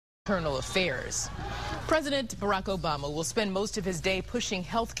Internal Affairs. President Barack Obama will spend most of his day pushing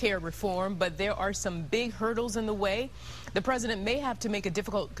health care reform, but there are some big hurdles in the way. The president may have to make a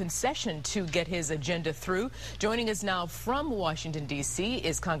difficult concession to get his agenda through. Joining us now from Washington, D.C.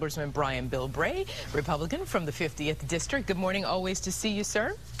 is Congressman Brian Bilbray, Republican from the 50th District. Good morning. Always to see you,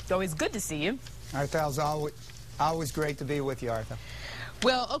 sir. It's always good to see you. Arthel's always great to be with you, Arthel.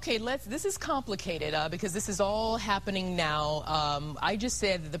 Well, okay, this is complicated because this is all happening now. I just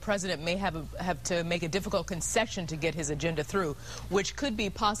said that the president may have to make a difficult concession to get his agenda through, which could be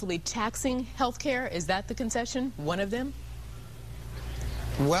possibly taxing health care. Is that the concession, one of them?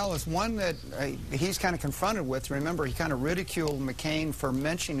 Well, it's one that he's kind of confronted with. Remember, he kind of ridiculed McCain for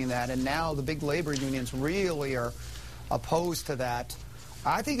mentioning that, and now the big labor unions really are opposed to that.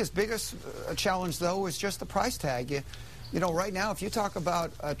 I think his biggest challenge, though, is just the price tag. You know, right now, if you talk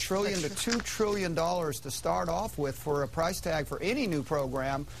about $1 trillion to $2 trillion to start off with for a price tag for any new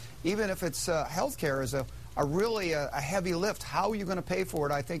program, even if it's health care, is really a heavy lift. How are you going to pay for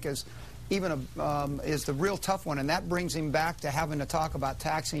it, I think, is the real tough one. And that brings him back to having to talk about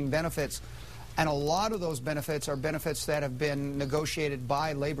taxing benefits. And a lot of those benefits are benefits that have been negotiated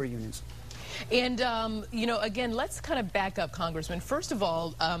by labor unions. And, you know, again, let's kind of back up, Congressman. First of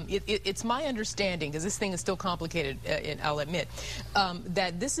all, it's my understanding, because this thing is still complicated, I'll admit,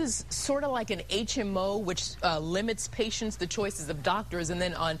 that this is sort of like an HMO, which limits patients the choices of doctors, and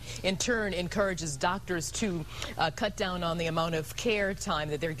then in turn encourages doctors to cut down on the amount of care time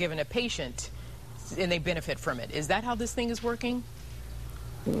that they're giving a patient, and they benefit from it. Is that how this thing is working?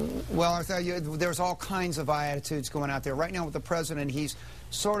 Well, I tell you, there's all kinds of attitudes going out there. Right now with the president, he's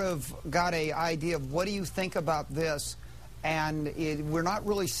sort of got an idea of what do you think about this, and we're not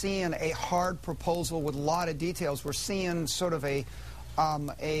really seeing a hard proposal with a lot of details. We're seeing sort of let's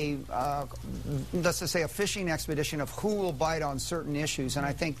just say a fishing expedition of who will bite on certain issues, and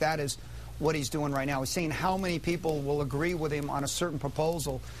I think that is what he's doing right now. He's seeing how many people will agree with him on a certain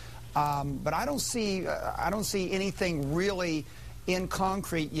proposal, but I don't see anything really in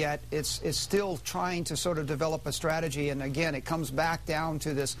concrete yet. It's still trying to sort of develop a strategy, and again, it comes back down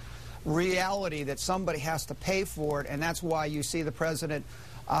to this reality that somebody has to pay for it, and that's why you see the president,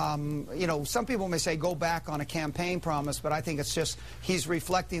 you know, some people may say go back on a campaign promise, but I think it's just he's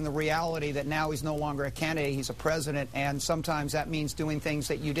reflecting the reality that now he's no longer a candidate, he's a president, and sometimes that means doing things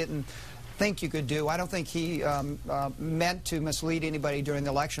that you didn't think you could do. I don't think he meant to mislead anybody during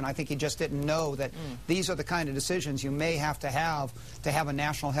the election. I think he just didn't know that these are the kind of decisions you may have to have a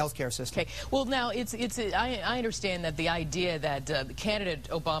national health care system. Okay. Well, now I understand that the idea that candidate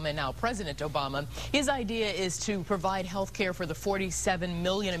Obama and now President Obama, his idea is to provide health care for the 47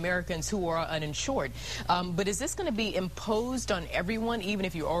 million Americans who are uninsured. But is this going to be imposed on everyone, even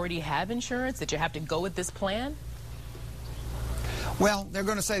if you already have insurance, that you have to go with this plan? Well, they're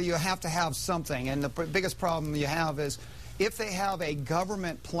going to say you have to have something, and the biggest problem you have is if they have a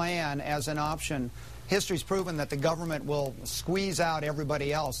government plan as an option, history's proven that the government will squeeze out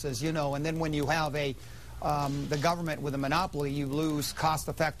everybody else, as you know, and then when you have the government with a monopoly, you lose cost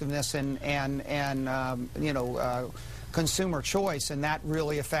effectiveness and you know, consumer choice, and that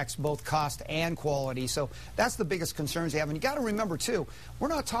really affects both cost and quality. So that's the biggest concerns they have. And you got to remember too, we're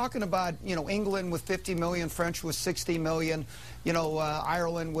not talking about, you know, England with 50 million, French with 60 million, you know,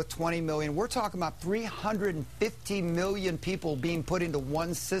 Ireland with 20 million. We're talking about 350 million people being put into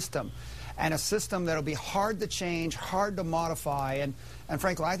one system, and a system that'll be hard to change, hard to modify, and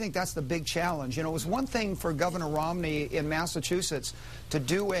frankly, I think that's the big challenge. You know, it was one thing for Governor Romney in Massachusetts to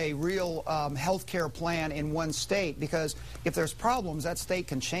do a real health care plan in one state, because if there's problems, that state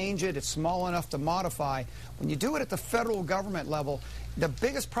can change it. It's small enough to modify. When you do it at the federal government level, the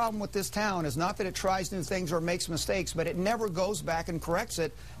biggest problem with this town is not that it tries new things or makes mistakes, but it never goes back and corrects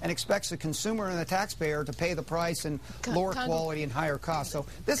it and expects the consumer and the taxpayer to pay the price and lower quality and higher costs. So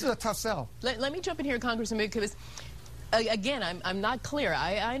this is a tough sell. Let me jump in here, Congressman, because again, I'm not clear.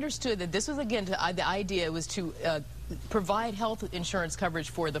 I understood that this was, again, the idea was to provide health insurance coverage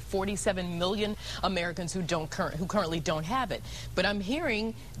for the 47 million Americans who currently don't have it. But I'm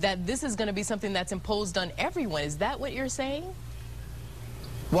hearing that this is going to be something that's imposed on everyone. Is that what you're saying?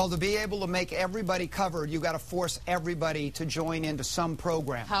 Well, to be able to make everybody covered, you've got to force everybody to join into some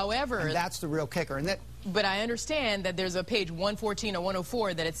program. However, and that's the real kicker. But I understand that there's a page 114 or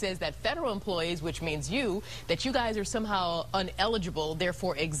 104 that it says that federal employees, which means you, that you guys are somehow uneligible,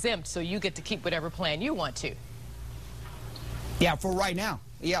 therefore exempt, so you get to keep whatever plan you want to. Yeah, for right now,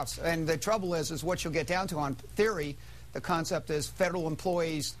 yes. And the trouble is what you'll get down to on theory, the concept is federal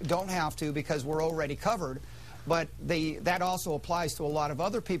employees don't have to because we're already covered. but that also applies to a lot of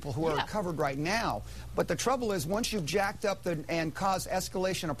other people who are covered right now. But the trouble is, once you've jacked up and caused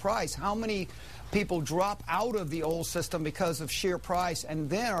escalation of price, how many people drop out of the old system because of sheer price and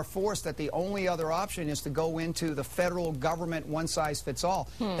then are forced that the only other option is to go into the federal government one-size-fits-all?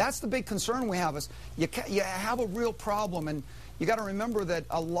 That's the big concern we have, is you have a real problem. And you got to remember that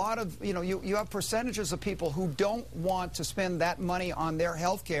a lot of, you have percentages of people who don't want to spend that money on their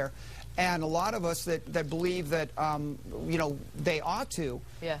health care, and a lot of us that believe that, they ought to.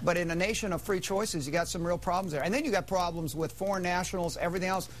 Yeah. But in a nation of free choices, you got some real problems there. And then you got problems with foreign nationals, everything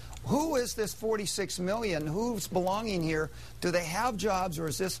else. Who is this 46 million? Who's belonging here? Do they have jobs, or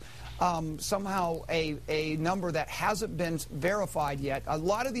is this somehow a number that hasn't been verified yet? A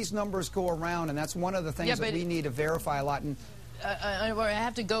lot of these numbers go around, and that's one of the things that we need to verify a lot. And I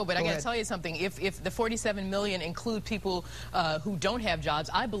have to go, but I got to tell you something. If the 47 million include people who don't have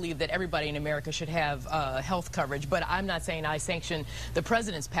jobs, I believe that everybody in America should have health coverage. But I'm not saying I sanction the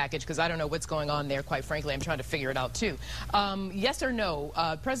president's package, because I don't know what's going on there, quite frankly. I'm trying to figure it out, too. Yes or no?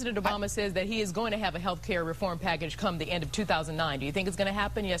 President Obama says that he is going to have a health care reform package come the end of 2009. Do you think it's going to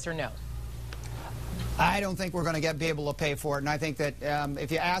happen, yes or no? I don't think we're going to be able to pay for it. And I think that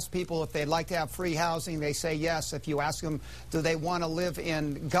if you ask people if they'd like to have free housing, they say yes. If you ask them, do they want to live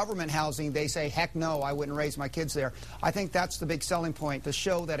in government housing, they say, heck no, I wouldn't raise my kids there. I think that's the big selling point, to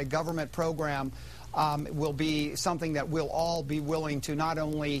show that a government program will be something that we'll all be willing to not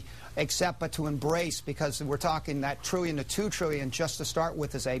only accept but to embrace, because we're talking that $1 trillion to $2 trillion just to start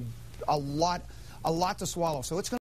with is a lot to swallow. So it's going